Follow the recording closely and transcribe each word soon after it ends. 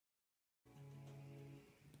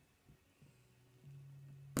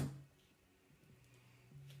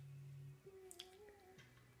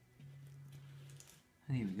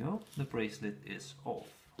And here we go, the bracelet is off.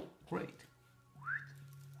 Great.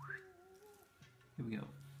 Here we go.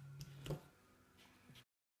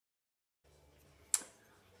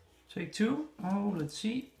 Take two. Oh, let's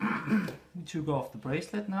see. We took off the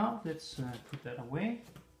bracelet now. Let's put that away.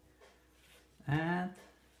 And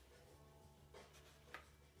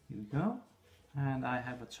here we go. And I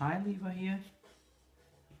have a tie lever here.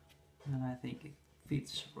 And I think it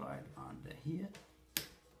fits right under here.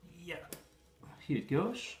 Yeah. Here it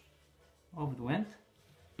goes. Off it went.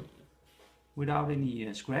 Without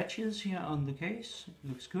any scratches here on the case. It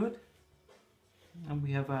looks good. And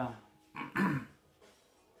we have a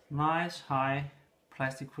nice high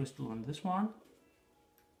plastic crystal on this one.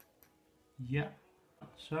 Yeah,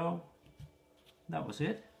 so that was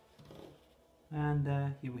it. And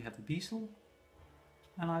here we have the bezel,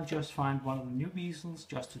 and I'll just find one of the new bezels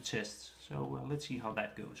just to test. So let's see how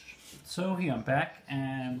that goes. So here I'm back,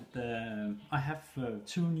 and I have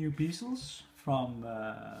two new bezels from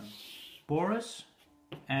Boris,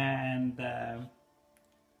 and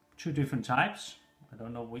two different types. I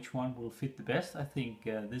don't know which one will fit the best. I think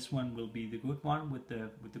this one will be the good one with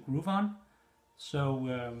the groove on.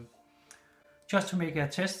 So just to make a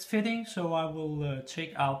test fitting, so I will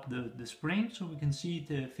take out the spring so we can see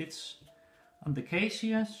it fits on the case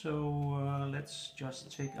here. So let's just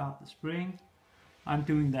take out the spring. I'm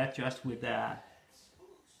doing that just with the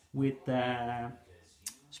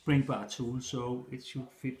spring bar tool, so it should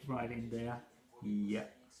fit right in there. Yeah.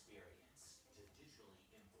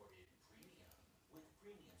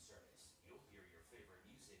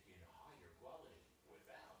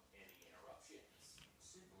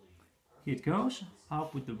 Here it goes,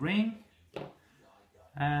 out with the ring,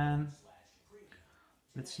 and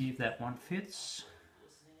let's see if that one fits.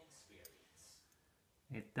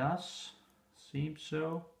 It does, seems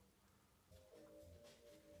so.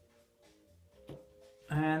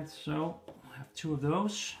 And so I have two of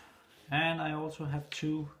those, and I also have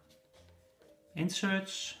two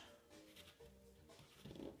inserts.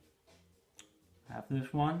 I have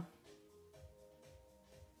this one,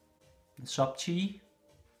 the sub T.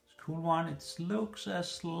 Cool one. It looks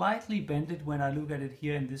slightly bended when I look at it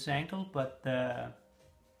here in this angle, but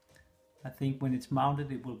I think when it's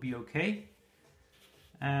mounted it will be okay.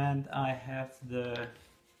 And I have the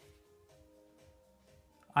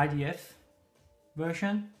IDF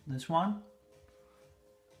version, this one,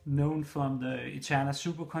 known from the Eterna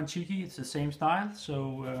Super Conchiki. It's the same style,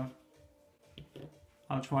 so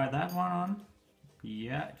I'll try that one on.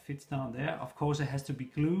 Yeah, it fits down there. Of course it has to be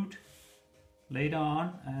glued later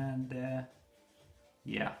on, and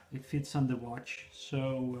yeah, it fits on the watch.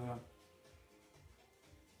 So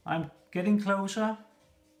I'm getting closer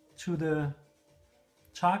to the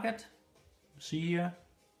target. See here,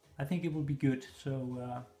 I think it will be good.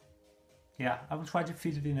 So yeah, I will try to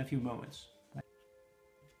fit it in a few moments.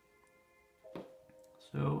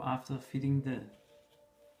 So after fitting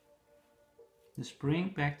the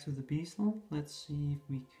spring back to the bezel, let's see if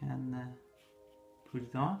we can put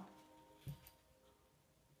it on.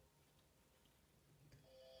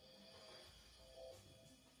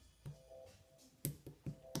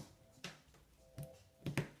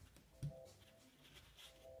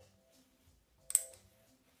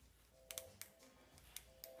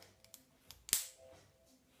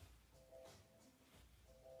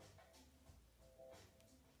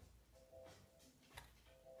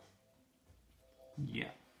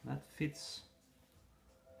 Yeah, that fits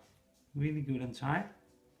really good and tight.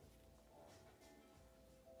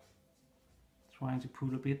 Trying to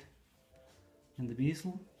put a bit in the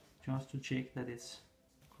bezel just to check that it's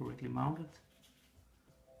correctly mounted.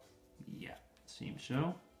 Yeah, seems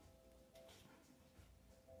so.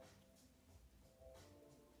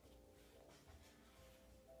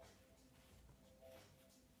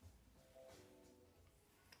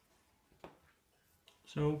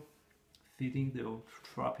 So fitting the old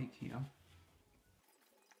Tropic here.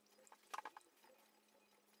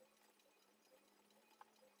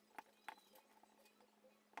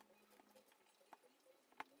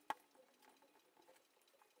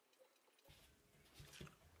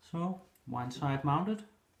 So one side mounted.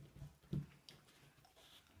 I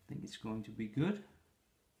think it's going to be good.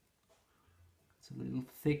 It's a little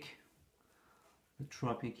thick, the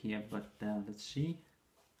Tropic here, but let's see.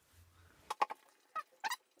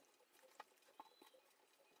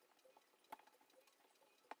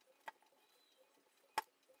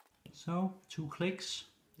 So 2 clicks,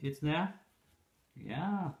 it's there.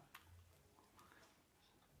 Yeah.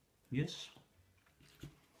 Yes.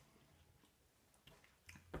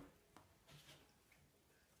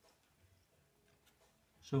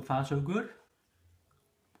 So far so good.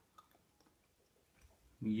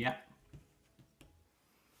 Yeah.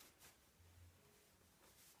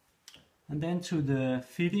 And then to the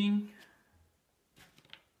fitting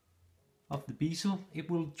of the bezel. It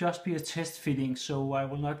will just be a test fitting, so I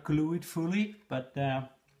will not glue it fully, but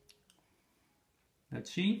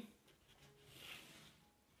let's see.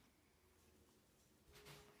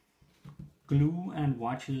 Glue and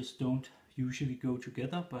watches don't usually go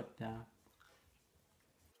together, but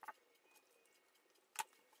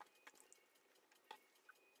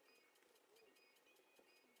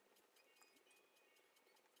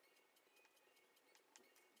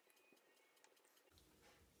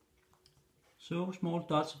so small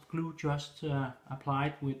dots of glue just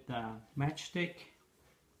applied with matchstick.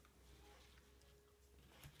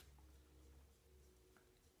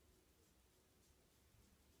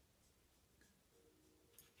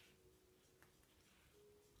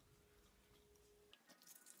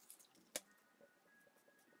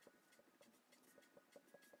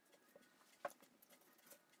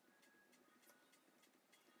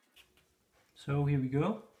 So here we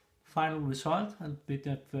go. Final result, a bit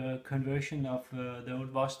of conversion of the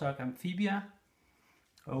old Vostok Amphibia.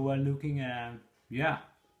 Overlooking, yeah,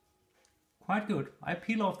 quite good. I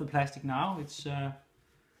peel off the plastic now. It's so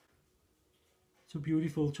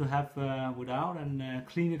beautiful to have without, and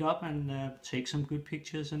clean it up and take some good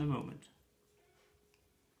pictures in a moment.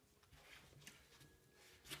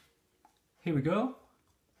 Here we go.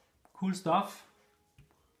 Cool stuff.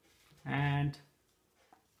 And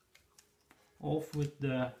off with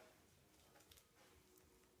the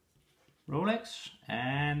Rolex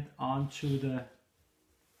and onto the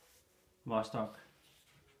Vostok.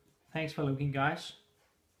 Thanks for looking, guys.